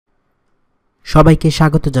সবাইকে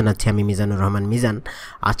স্বাগত জানাচ্ছি। আমি মিজানুর রহমান মিজান।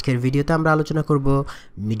 আজকের ভিডিওতে আমরা আলোচনা করব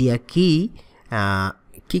মিডিয়া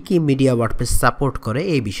কি মিডিয়া ওয়ার্ডপ্রেস সাপোর্ট করে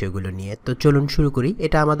এই বিষয়গুলো নিয়ে। তো চলুন শুরু করি।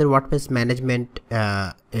 এটা আমাদের ওয়ার্ডপ্রেস ম্যানেজমেন্ট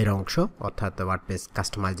এর অংশ, অর্থাৎ ওয়ার্ডপ্রেস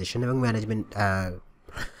কাস্টমাইজেশন এবং ম্যানেজমেন্ট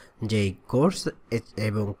যেই কোর্স,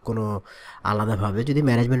 এবং কোনো আলাদাভাবে যদি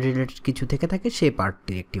ম্যানেজমেন্ট রিলেটেড কিছু থেকে থাকে সেই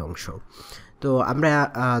পার্টটির একটি অংশ। তো আমরা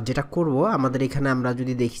যেটা করব, আমাদের এখানে আমরা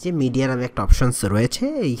যদি দেখি যে মিডিয়া নামে একটা অপশানস রয়েছে,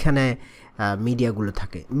 এইখানে মিডিয়াগুলো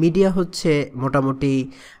থাকে। মিডিয়া হচ্ছে মোটামুটি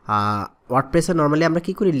ওয়ার্ডপ্রেসে নর্মালি আমরা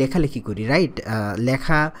কী করি, লেখালেখি করি, রাইট?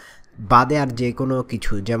 লেখা বাদে আর যে কোনো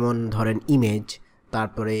কিছু, যেমন ধরেন ইমেজ,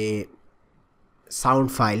 তারপরে সাউন্ড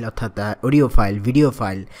ফাইল অর্থাৎ অডিও ফাইল, ভিডিও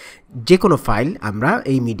ফাইল, যে কোনো ফাইল আমরা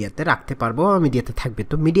এই মিডিয়াতে রাখতে পারবো, মিডিয়াতে থাকবে।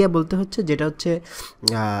 তো মিডিয়া বলতে হচ্ছে যেটা হচ্ছে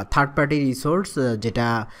থার্ড পার্টি রিসোর্স, যেটা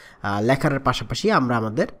লেখার পাশাপাশি আমরা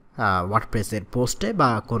আমাদের ওয়ার্ডপ্রেসের পোস্টে বা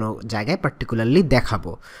কোনো জায়গায় পার্টিকুলারলি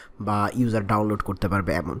দেখাবো বা ইউজার ডাউনলোড করতে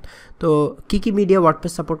পারবে এমন। তো কী মিডিয়া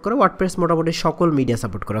ওয়ার্ডপ্রেস সাপোর্ট করে? ওয়ার্ডপ্রেস মোটামুটি সকল মিডিয়া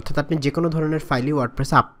সাপোর্ট করে, অর্থাৎ আপনি যে কোনো ধরনের ফাইলই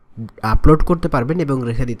ওয়ার্ডপ্রেসে আপলোড করতে পারবেন এবং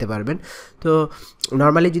রেখে দিতে পারবেন। তো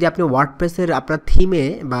নর্মালি যদি আপনি ওয়ার্ডপ্রেসের আপনার থিমে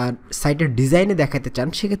বা সাইটের ডিজাইনে দেখাতে চান,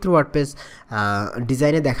 সেক্ষেত্রে ওয়ার্ডপ্রেস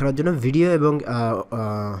ডিজাইনে দেখানোর জন্য ভিডিও এবং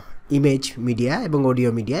ইমেজ মিডিয়া এবং অডিও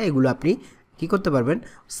মিডিয়া এগুলো আপনি কী করতে পারবেন,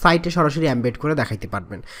 সাইটে সরাসরি অ্যাম্বেড করে দেখাইতে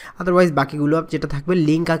পারবেন। আদারওয়াইজ বাকিগুলো যেটা থাকবে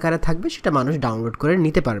লিঙ্ক আকারে থাকবে, সেটা মানুষ ডাউনলোড করে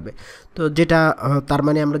নিতে পারবে। তো যেটা তার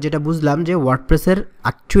মানে আমরা যেটা বুঝলাম যে ওয়ার্ডপ্রেসের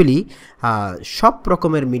অ্যাকচুয়ালি সব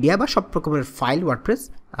রকমের মিডিয়া বা সব রকমের ফাইল ওয়ার্ডপ্রেস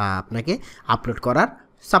আপনাকে আপলোড করার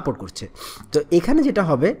সাপোর্ট করছে। তো এখানে যেটা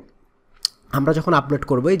হবে, আমরা যখন আপলোড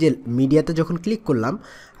করবো, এই যে মিডিয়াতে যখন ক্লিক করলাম,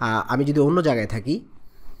 আমি যদি অন্য জায়গায় থাকি,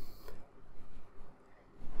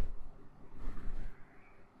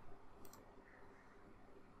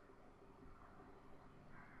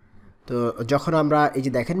 তো যখন আমরা এই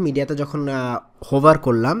যে দেখেন মিডিয়াতে যখন হোভার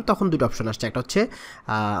করলাম, তখন দুটো অপশন আসছে, একটা হচ্ছে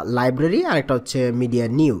লাইব্রেরি আর একটা হচ্ছে মিডিয়া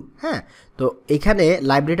নিউ। হ্যাঁ, তো এখানে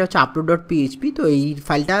লাইব্রেরিটা হচ্ছে upload.php। তো এই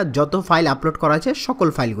ফাইলটা যত ফাইল আপলোড করা আছে সকল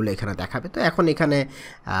ফাইলগুলো এখানে দেখাবে। তো এখন এখানে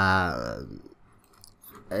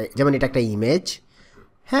যেমন এটা একটা ইমেজ,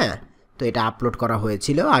 হ্যাঁ, তো এটা আপলোড করা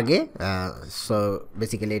হয়েছিল আগে। সো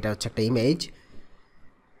বেসিক্যালি এটা হচ্ছে একটা ইমেজ।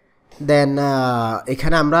 দেন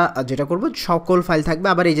এখানে আমরা যেটা করব, সকল ফাইল থাকবে।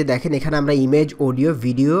 আবার এই যে দেখেন এখানে আমরা ইমেজ, অডিও,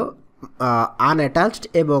 ভিডিও, আনঅ্যাটাচড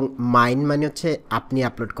এবং মাইন মানে হচ্ছে আপনি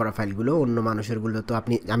আপলোড করা ফাইলগুলো, অন্য মানুষেরগুলো তো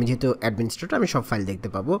আমি যেহেতু অ্যাডমিনিস্ট্রেটর, আমি সব ফাইল দেখতে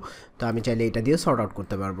পাবো। তো আমি চাইলে এটা দিয়ে সর্ট আউট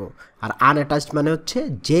করতে পারবো। আর আনঅ্যাটাচড মানে হচ্ছে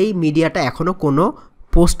যেই মিডিয়াটা এখনও কোনো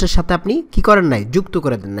পোস্টের সাথে আপনি কী করেন নাই, যুক্ত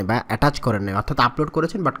করে দেন নাই বা অ্যাটাচ করেন নাই, অর্থাৎ আপলোড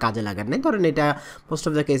করেছেন বাট কাজে লাগান নাই। ধরেন এটা মোস্ট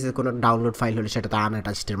অফ দ্য কেসে কোনো ডাউনলোড ফাইল হলে সেটা তো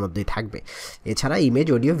আনঅ্যাটাচডের মধ্যেই থাকবে। এছাড়া ইমেজ,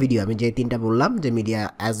 অডিও, ভিডিও, আমি যে তিনটা বললাম যে মিডিয়া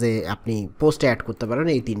আপনি পোস্টে অ্যাড করতে পারেন,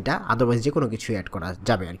 এই তিনটা, আদারওয়াইজ যে কোনো কিছু অ্যাড করা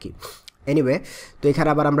যাবে আর কি। এনিওয়ে, তো এখানে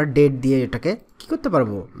আবার আমরা ডেট দিয়ে এটাকে কী করতে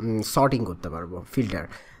পারবো, সর্টিং করতে পারবো, ফিল্টার।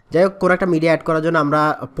 যাই হোক, কোনো একটা মিডিয়া অ্যাড করার জন্য আমরা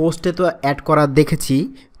পোস্টে তো অ্যাড করা দেখেছি।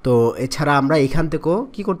 তো এছাড়া আমরা এখান থেকেও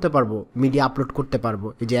কী করতে পারবো, মিডিয়া আপলোড করতে পারবো।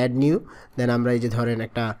 এই যে অ্যাড নিউ, দেন আমরা এই যে ধরেন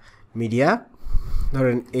একটা মিডিয়া,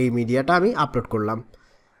 ধরেন এই মিডিয়াটা আমি আপলোড করলাম।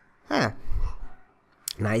 হ্যাঁ,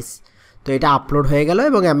 নাইস। তো এটা আপলোড হয়ে গেল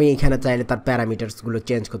এবং আমি এখানে চাইলে তার প্যারামিটার্সগুলো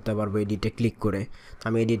চেঞ্জ করতে পারবো এডিটে ক্লিক করে। তো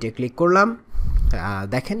আমি এডিটে ক্লিক করলাম।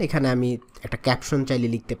 দেখেন এখানে আমি একটা ক্যাপশন চাইলে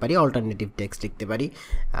লিখতে পারি, অল্টারনেটিভ টেক্সট লিখতে পারি,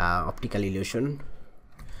 অপটিক্যাল ইলিউশন।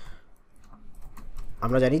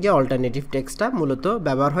 আমরা জানি যে অল্টারনেটিভ টেক্সটটা মূলত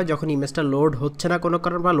ব্যবহার হয় যখন ইমেজটা লোড হচ্ছে না কোনো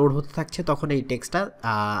কারণ বা লোড হতে থাকছে, তখন এই টেক্সটটা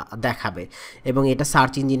দেখাবে এবং এটা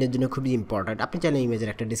সার্চ ইঞ্জিনের জন্য খুবই ইম্পর্ট্যান্ট। আপনি চাইলে ইমেজের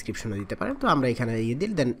একটা ডিসক্রিপশনও দিতে পারেন। তো আমরা এখানে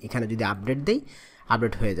দিই, দেন এখানে যদি আপডেট দিই,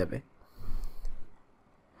 আপডেট হয়ে যাবে।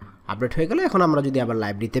 আপডেট হয়ে গেলে এখন আমরা যদি আবার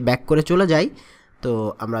লাইব্রেরিতে ব্যাক করে চলে যাই, তো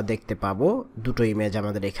আমরা দেখতে পাবো দুটো ইমেজ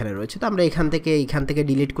আমাদের এখানে রয়েছে। তো আমরা এখান থেকে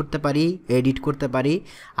ডিলিট করতে পারি, এডিট করতে পারি।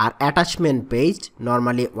 আর অ্যাটাচমেন্ট পেজ,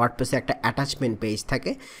 নর্মালি ওয়ার্ডপ্রেসে একটা অ্যাটাচমেন্ট পেজ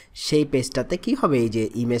থাকে, সেই পেজটাতে কি হবে, এই যে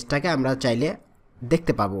ইমেজটাকে আমরা চাইলে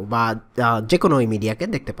দেখতে পাবো বা যে কোনো ওই মিডিয়াকে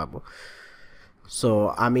দেখতে পাবো। সো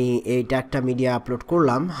আমি এইটা একটা মিডিয়া আপলোড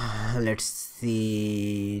করলাম, লেটস সি।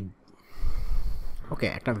 ওকে,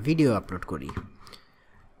 একটা ভিডিও আপলোড করি।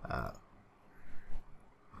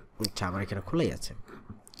 আচ্ছা, আমার এখানে খোলাই আছে।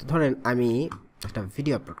 ধরেন আমি একটা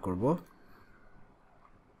ভিডিও আপলোড করব।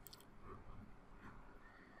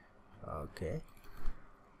 ওকে,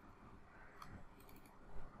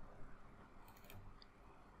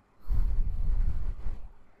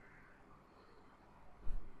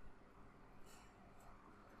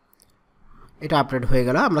 এটা আপলোড হয়ে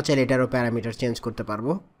গেল। আমরা চাইলে এটারও প্যারামিটার চেঞ্জ করতে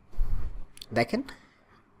পারবো। দেখেন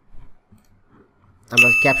আমরা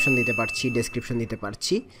ক্যাপশন দিতে পারছি, ডেসক্রিপশন দিতে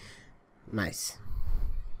পারছি। নাইস।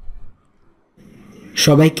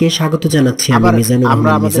 সবাইকে স্বাগত জানাচ্ছি। আমি মিজানুর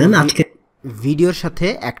রহমান মিজান। আজকে ভিডিওর সাথে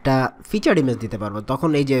একটা ফিচার ইমেজ দিতে পারবো, তখন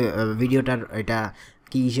এই যে ভিডিওটার এটা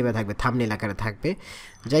কি হিসেবে থাকবে, থাম্বনেল আকারে থাকবে।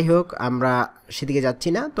 যাই হোক, আমরা সেদিকে যাচ্ছি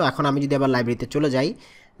না। তো এখন আমি যদি আবার লাইব্রেরিতে চলে যাই,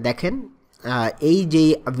 দেখেন এই যে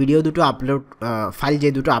ভিডিও দুটো আপলোড ফাইল যে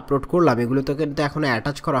দুটো আপলোড করলাম এগুলো তো কিন্তু এখনও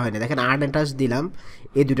অ্যাটাচ করা হয়নি। দেখেন আনঅ্যাটাচ দিলাম,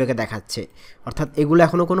 এই দুটোকে দেখাচ্ছে, অর্থাৎ এগুলো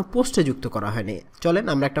এখনও কোনো পোস্টে যুক্ত করা হয়নি। চলেন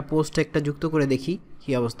আমরা একটা পোস্টে একটা যুক্ত করে দেখি কী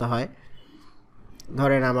অবস্থা হয়।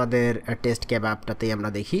 ধরেন আমাদের টেস্ট ক্যাব অ্যাপটাতেই আমরা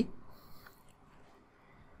দেখি।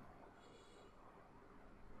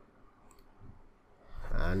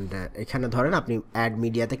 অ্যান্ড এখানে ধরেন আপনি অ্যাড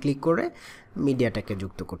মিডিয়াতে ক্লিক করে মিডিয়াটাকে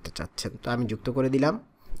যুক্ত করতে চাচ্ছেন, তো আমি যুক্ত করে দিলাম।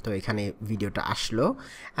 তো এখানে ভিডিওটা আসলো।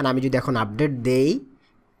 অ্যান্ড আমি যদি এখন আপডেট দেই,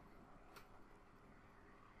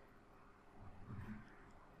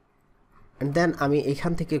 অ্যান্ড দেন আমি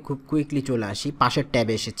এখান থেকে খুব কুইকলি চলে আসি, পাশের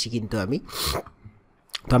ট্যাবে এসেছি কিন্তু আমি।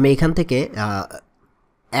 তো আমি এখান থেকে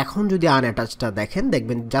এখন যদি আনঅ্যাটাচটা দেখেন,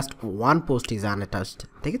 দেখবেন জাস্ট ওয়ান পোস্ট ইজ আনঅ্যাটাচড,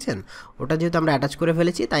 দেখেছেন? ওটা যেহেতু আমরা অ্যাটাচ করে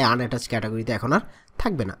ফেলেছি তাই আনঅ্যাটাচ ক্যাটাগরিতে এখন আর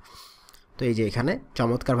থাকবে না। তো এই যে এখানে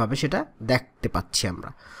চমৎকারভাবে সেটা দেখতে পাচ্ছি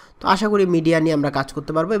আমরা। তো আশা করি মিডিয়া নিয়ে আমরা কাজ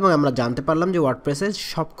করতে পারবো এবং আমরা জানতে পারলাম যে ওয়ার্ডপ্রেসে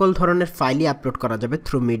সকল ধরনের ফাইলই আপলোড করা যাবে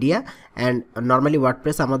through media. And normally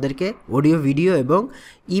WordPress আমাদেরকে অডিও, ভিডিও এবং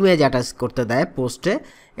ইমেজ অ্যাটাচ করতে দেয় পোস্টে।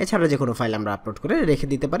 এছাড়া যে কোনো ফাইল আমরা আপলোড করে রেখে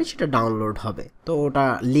দিতে পারি, সেটা ডাউনলোড হবে। তো ওটা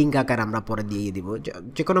লিঙ্ক আকারে আমরা পরে দিয়ে দিব।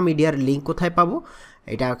 যে কোনো মিডিয়ার লিঙ্ক কোথায় পাবো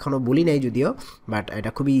এটা এখনও বলি নাই যদিও, বাট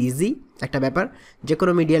এটা খুবই ইজি একটা ব্যাপার। যে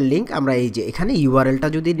কোনো মিডিয়ার লিঙ্ক আমরা এই যে এখানে ইউআরএলটা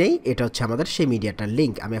যদি নেই, এটা হচ্ছে আমাদের সেই মিডিয়াটার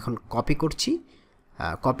লিঙ্ক। আমি এখন কপি করছি,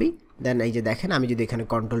 কপি, দেন এই যে দেখেন আমি যদি এখানে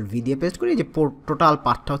কন্ট্রোল ভি দিয়ে পেস্ট করি, যে টোটাল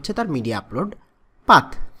পার্টটা হচ্ছে তার মিডিয়া আপলোড পাথ,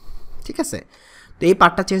 ঠিক আছে? তো এই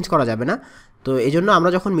পার্টটা চেঞ্জ করা যাবে না। তো এই জন্য আমরা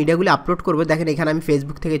যখন মিডিয়াগুলি আপলোড করবো, দেখেন এখানে আমি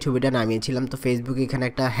ফেসবুক থেকে ছবিটা নামিয়েছিলাম, তো ফেসবুক এখানে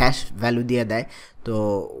একটা হ্যাশ ভ্যালু দিয়ে দেয়, তো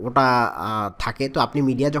ওটা থাকে। তো আপনি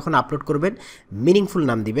মিডিয়া যখন আপলোড করবেন মিনিংফুল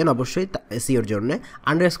নাম দিবেন অবশ্যই এসইওর জন্য।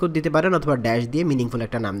 আন্ডারস্কোর দিতে পারেন অথবা ড্যাশ দিয়ে মিনিংফুল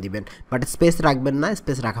একটা নাম দিবেন, বাট স্পেস রাখবেন না,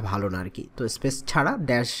 স্পেস রাখা ভালো না আর কি। তো স্পেস ছাড়া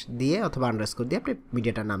ড্যাশ দিয়ে অথবা আন্ডারস্কোর দিয়ে আপনি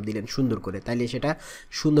মিডিয়াটার নাম দিলেন সুন্দর করে, তাইলে সেটা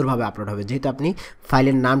সুন্দরভাবে আপলোড হবে, যেহেতু আপনি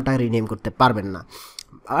ফাইলের নামটা রিনেম করতে পারবেন না।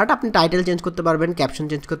 আর আপনি টাইটেল চেঞ্জ করতে পারবেন, ক্যাপশন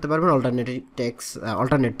চেঞ্জ করতে পারবেন,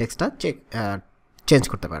 অল্টারনেট টেক্সটটা চেঞ্জ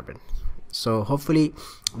করতে পারবেন। সো হোপফুলি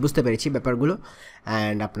বুঝতে পেরেছি ব্যাপারগুলো,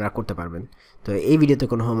 অ্যান্ড আপনারা করতে পারবেন। তো এই ভিডিওতে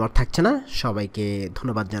কোনো হোমওয়ার্ক থাকছে না। সবাইকে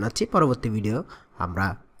ধন্যবাদ জানাচ্ছি। পরবর্তী ভিডিও আমরা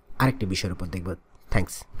আরেকটি বিষয়ের উপর দেখব।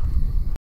 থ্যাঙ্কস।